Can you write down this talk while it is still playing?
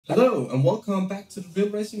Hello and welcome back to the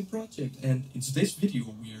Real Racing Project, and in today's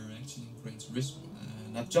video we are actually in Gran Turismo,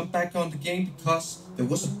 and I've jumped back on the game because there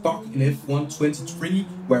was a bug in F1 23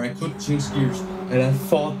 where I couldn't change gears, and I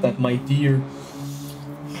thought that my dear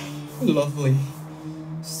lovely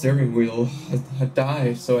steering wheel had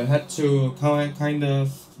died, so I had to kind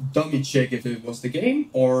of dummy check if it was the game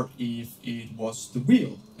or if it was the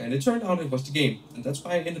wheel, and it turned out it was the game, and that's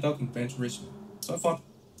why I ended up in Gran Turismo. So I thought,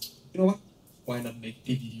 you know what? Why not make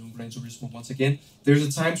a video on Gran Turismo once again? There's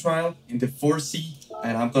a time trial in the 4C,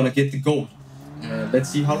 and I'm gonna get the gold. Let's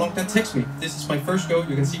see how long that takes me. This is my first go.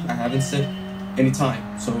 You can see I haven't set any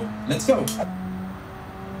time, so let's go.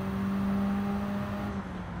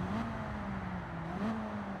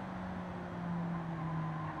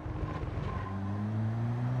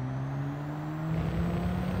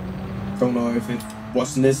 Don't know if it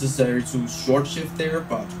was necessary to short shift there,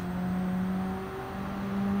 but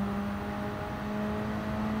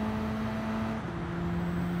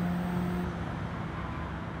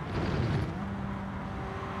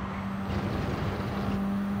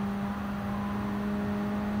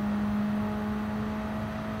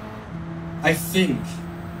I think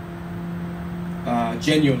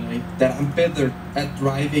genuinely that I'm better at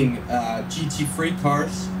driving GT3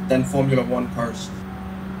 cars than Formula 1 cars.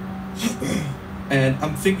 And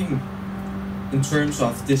I'm thinking in terms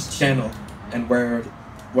of this channel and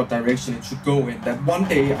what direction it should go in, that one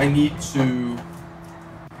day I need to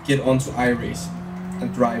get onto iRacing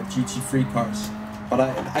and drive GT3 cars. But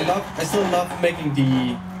I still love making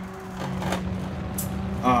the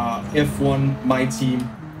F1 My Team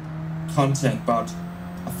content, but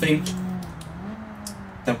I think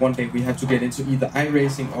that one day we have to get into either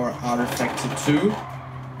iRacing or Artifacted 2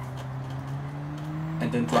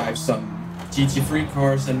 and then drive some GT3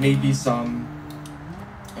 cars and maybe some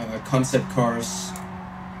concept cars.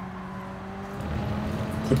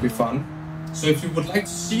 Could be fun. So if you would like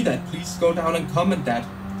to see that, please go down and comment that,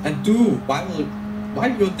 and do while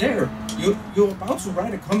you're there, you're about to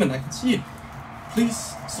write a comment, I can see it,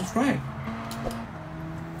 please subscribe.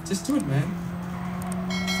 Just do it, man.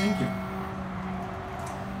 Thank you.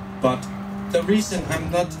 But the reason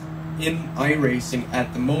I'm not in iRacing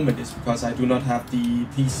at the moment is because I do not have the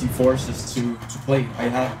PC forces to play. I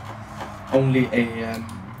have only a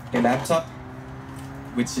laptop,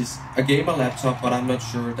 which is a gamer laptop, but I'm not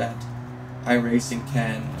sure that iRacing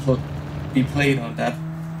can be played on that.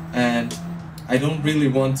 And I don't really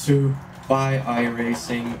want to buy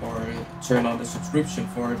iRacing or turn on the subscription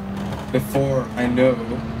for it before I know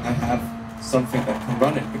I have something that can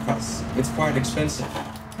run it, because it's quite expensive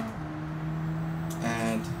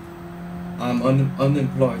and I'm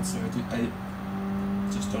unemployed, so I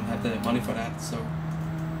just don't have the money for that. So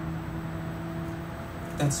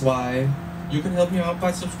that's why you can help me out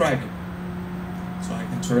by subscribing so I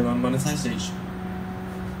can turn on monetization.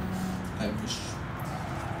 I wish.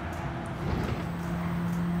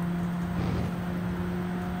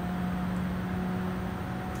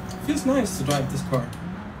 Feels nice to drive this car.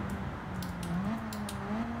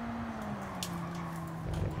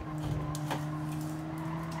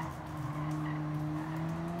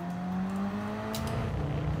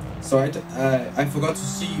 So I forgot to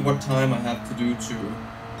see what time I have to do to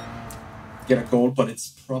get a gold, but it's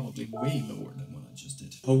probably way lower than what I just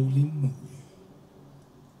did. Holy moly.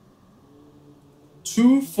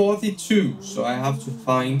 2:42, so I have to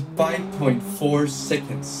find 5.4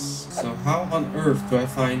 seconds. So how on earth do I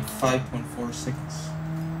find 5.4 seconds?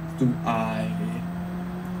 Do I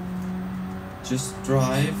just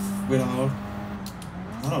drive without,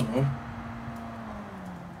 I don't know.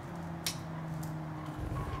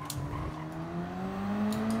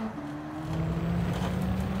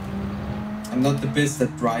 I'm not the best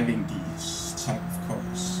at driving these type of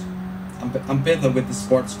cars. I'm better with the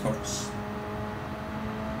sports cars.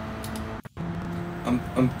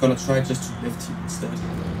 I'm gonna try just to lift here instead.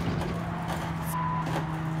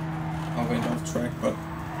 I went off track, but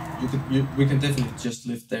we can definitely just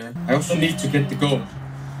lift there. I also need to get the gold.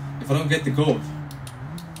 If I don't get the gold,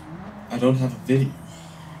 I don't have a video.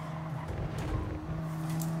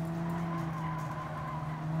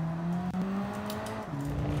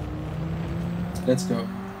 Let's go.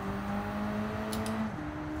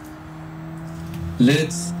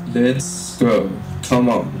 Let's go. Come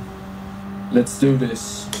on. Let's do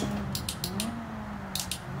this.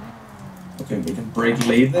 Okay, we can brake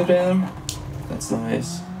later there. That's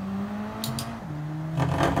nice.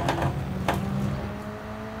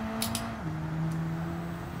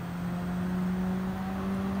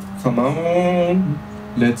 Come on.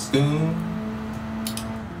 Let's go.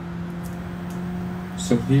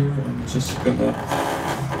 So here I'm just gonna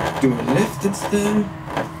do a lift instead.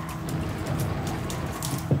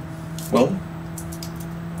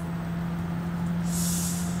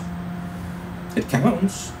 It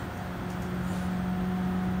counts.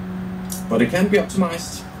 But it can be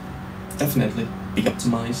optimized. Definitely be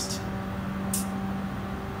optimized.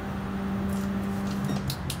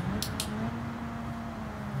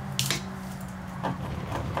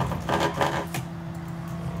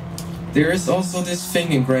 There is also this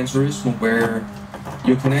thing in Gran Turismo where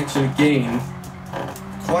you can actually gain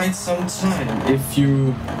quite some time if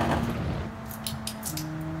you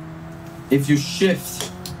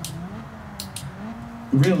shift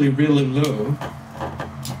really low.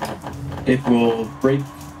 It will break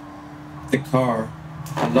the car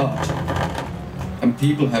a lot, and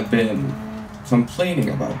people have been complaining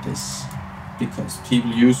about this because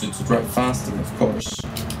people use it to drive faster, of course.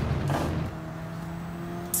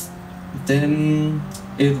 Then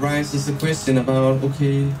it raises a question about,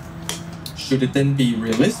 okay, should it then be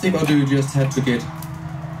realistic, or do you just have to get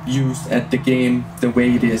used at the game the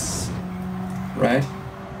way it is, right?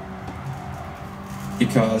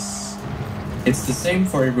 Because it's the same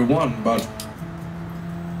for everyone, but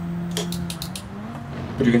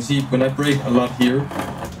you can see when I brake a lot here,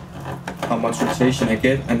 how much rotation I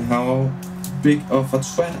get and how big of a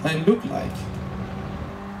twat I look like.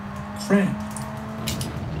 Crap.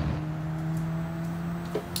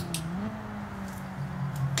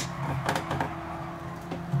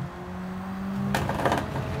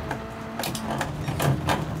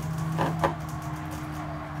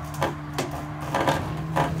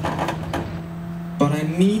 But I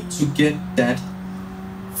need to get that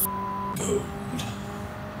gold.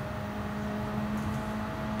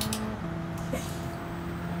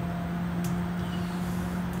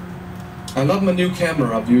 I love my new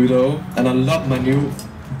camera view though, and I love my new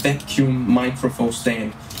vacuum microphone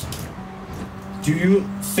stand. Do you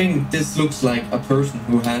think this looks like a person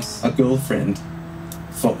who has a girlfriend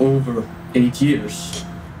for over 8 years?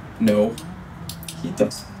 No, he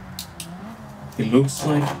doesn't. He looks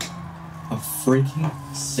like a freaking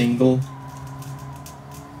single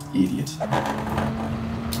idiot.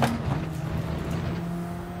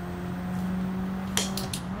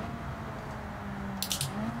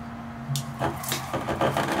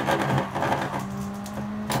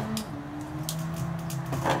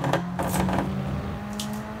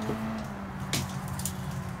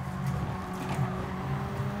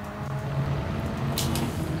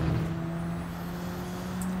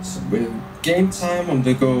 With game time on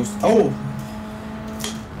the Ghost. Oh!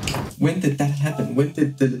 When did that happen? When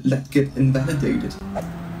did the lap get invalidated?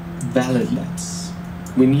 Valid laps.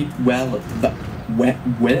 We need valid.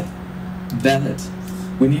 Valid.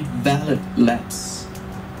 We need valid laps.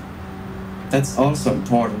 That's also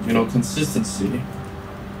important, you know, consistency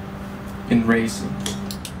in racing.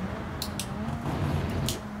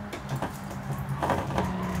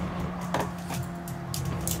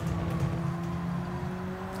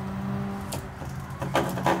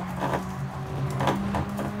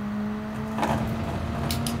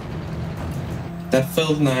 That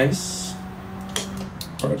felt nice,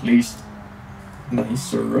 or at least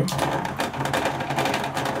nicer.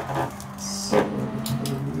 So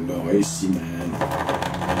noisy, man.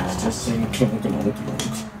 It's just saying clunk and all clunk.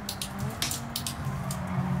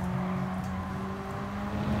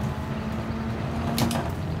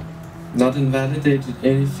 Not invalidated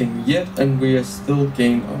anything yet, and we are still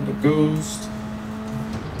game on the Ghost.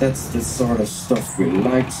 That's the sort of stuff we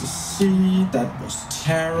like to see. That was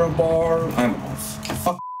terrible. I'm off.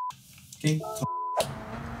 Fuck. Game.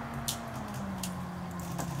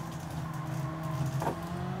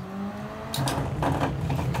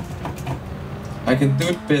 I can do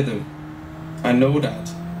it better. I know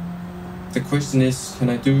that. The question is, can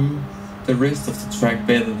I do the rest of the track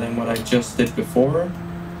better than what I just did before?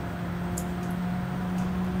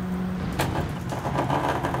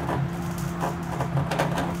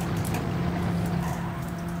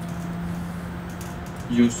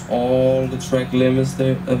 Use all the track limits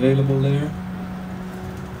there available there.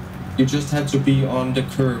 You just have to be on the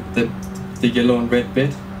curb, the yellow and red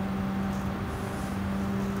bit.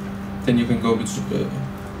 Then you can go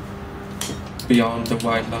beyond the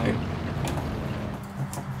white line.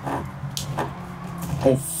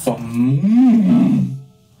 Oh, fuck.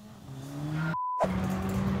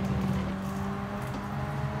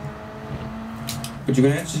 But you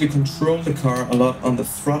can actually control the car a lot on the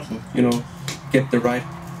throttle, you know, get the right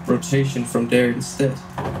rotation from there instead.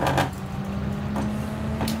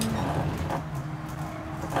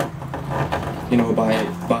 You know,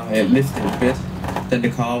 by lifting a bit, then the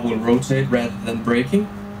car will rotate rather than braking.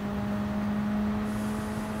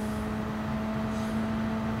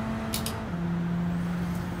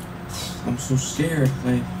 I'm so scared,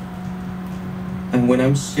 like, and when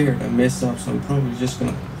I'm scared I mess up, so I'm probably just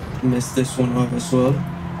gonna messed this one up as well.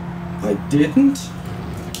 I didn't.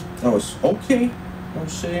 That was okay. I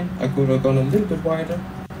was saying I could have gone a little bit wider.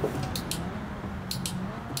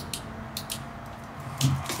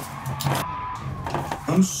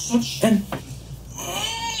 I'm such an...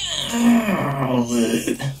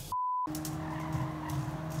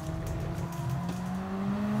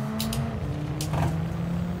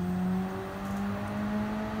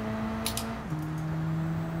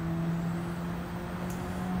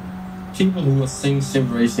 People who think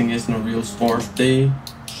sim racing isn't a real sport, they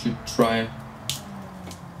should try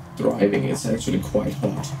driving. It's actually quite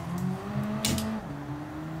hard.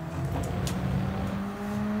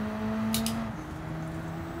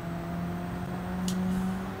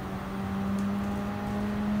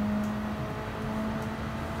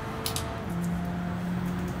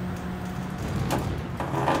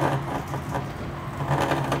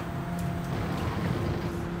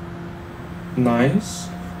 Nice.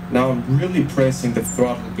 Now I'm really pressing the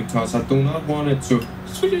throttle because I do not want it to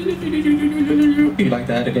be like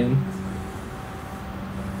that again.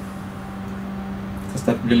 Because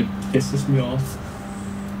that really pisses me off.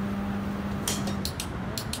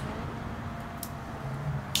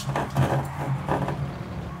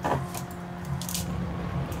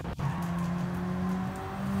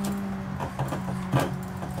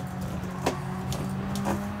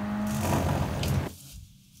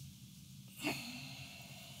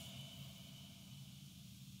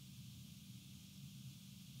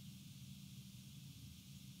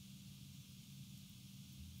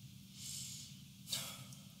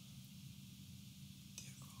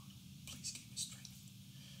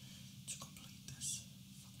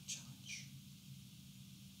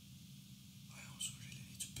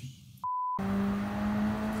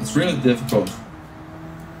 It's really difficult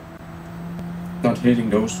not hitting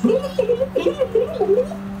those.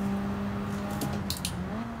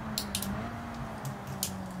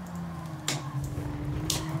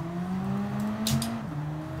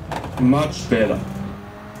 Much better.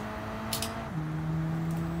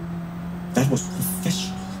 That was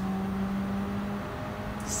professional.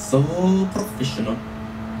 So professional.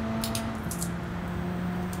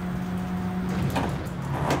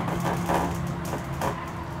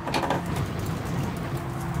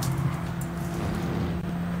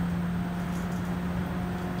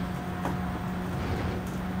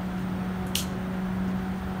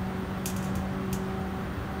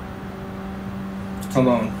 Come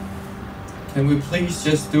on. Can we please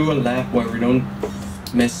just do a lap where we don't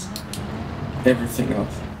mess everything up?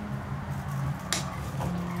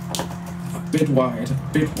 A bit wide, a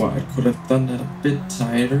bit wide. Could have done that a bit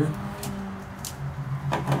tighter.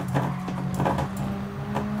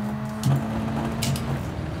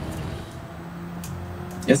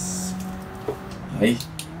 Yes. I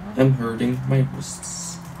am hurting my wrists.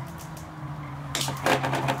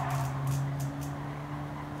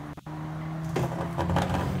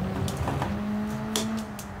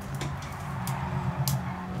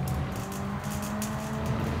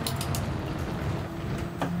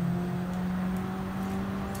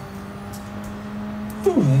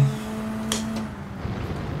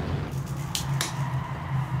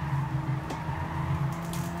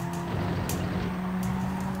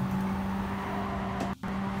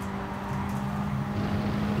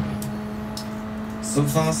 So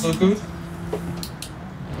far, so good.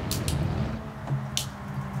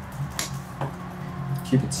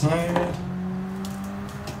 Keep it tight.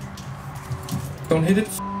 Don't hit it.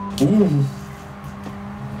 Ooh.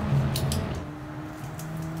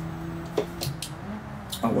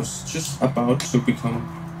 I was just about to become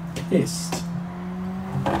pissed.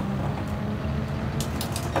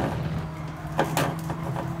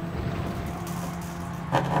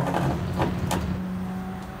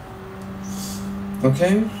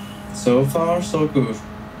 Okay, so far so good.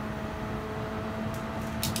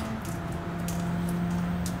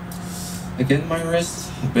 Again, my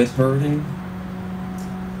wrist a bit hurting.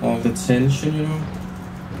 All the tension, you know.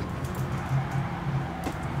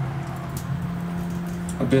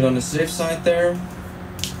 A bit on the safe side there.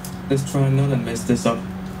 Let's try not to mess this up.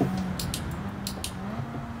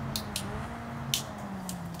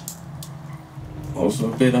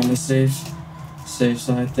 Also a bit on the safe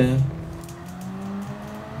side there.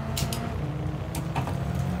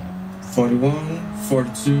 41,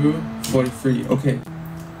 42, 43. Okay,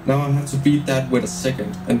 now I have to beat that with a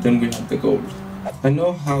second, and then we have the gold. I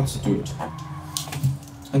know how to do it.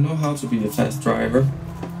 I know how to be a fast driver.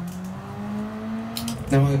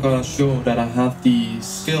 Now I gotta show that I have the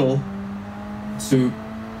skill to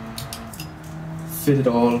fit it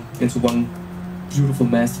all into one beautiful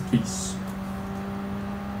masterpiece.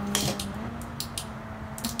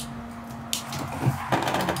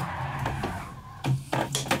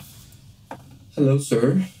 Hello,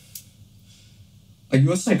 sir. Are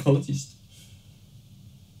you a psychologist?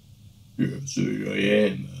 Yes, I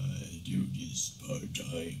am. I do this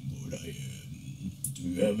part-time, but I am. Do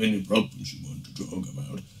you have any problems you want to talk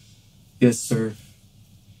about? Yes, sir.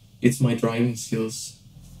 It's my driving skills.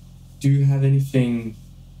 Do you have anything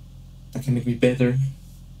that can make me better?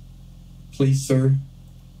 Please, sir.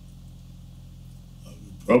 I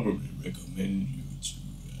would probably recommend you to,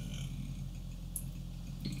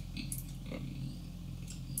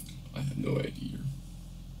 I have no idea.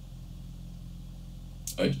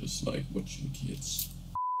 I just like watching kids.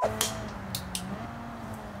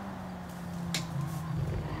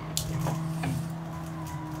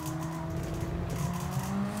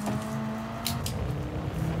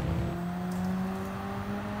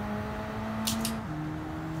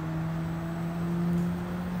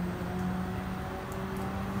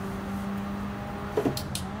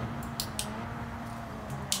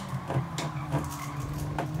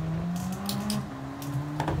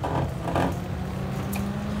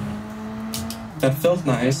 That felt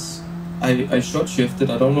nice. I short shifted.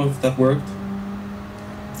 I don't know if that worked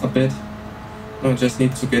a bit. No, I just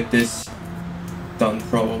need to get this done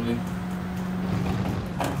probably.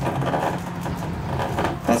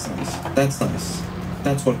 That's nice. That's nice.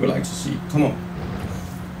 That's what we like to see. Come on.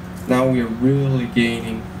 Now we are really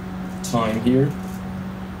gaining time here.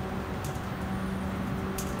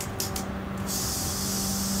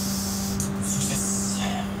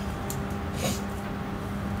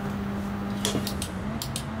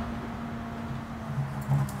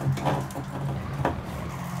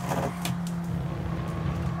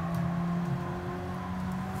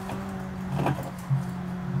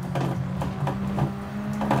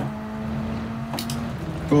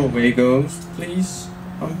 Go away, ghost, please.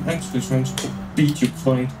 I'm actually trying to beat you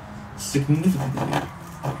quite significantly.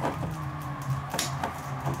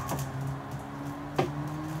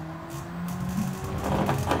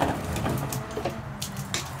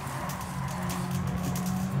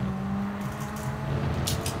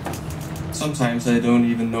 Sometimes I don't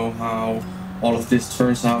even know how all of this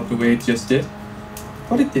turns out the way it just did,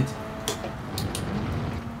 but it did.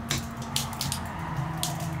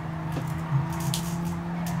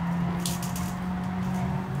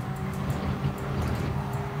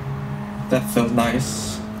 That felt nice.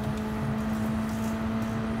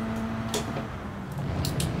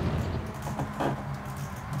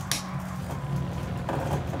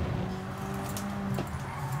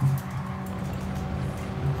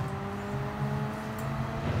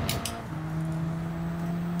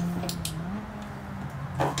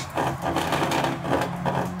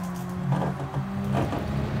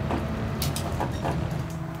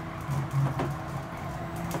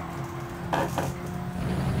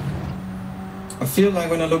 I feel like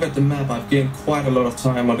when I look at the map, I've gained quite a lot of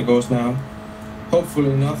time on the goals now.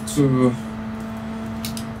 Hopefully enough to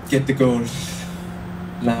get the goal.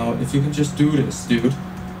 Now, if you can just do this, dude,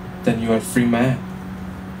 then you are a free man.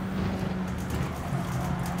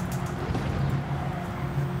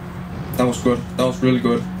 That was good. That was really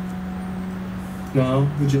good. Now,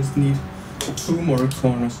 we just need 2 more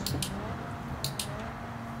corners.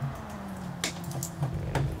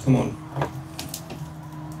 Come on.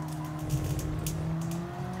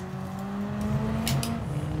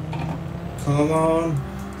 Come on.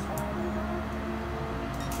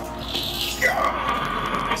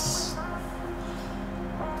 Yes!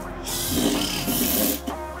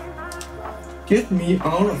 Get me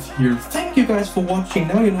out of here. Thank you guys for watching.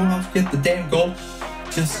 Now you know how to get the damn goal.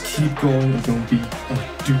 Just keep going and don't be a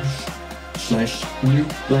douche/noob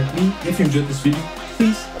like me. If you enjoyed this video,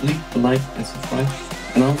 please leave a like and subscribe.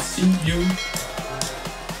 And I'll see you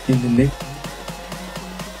in the next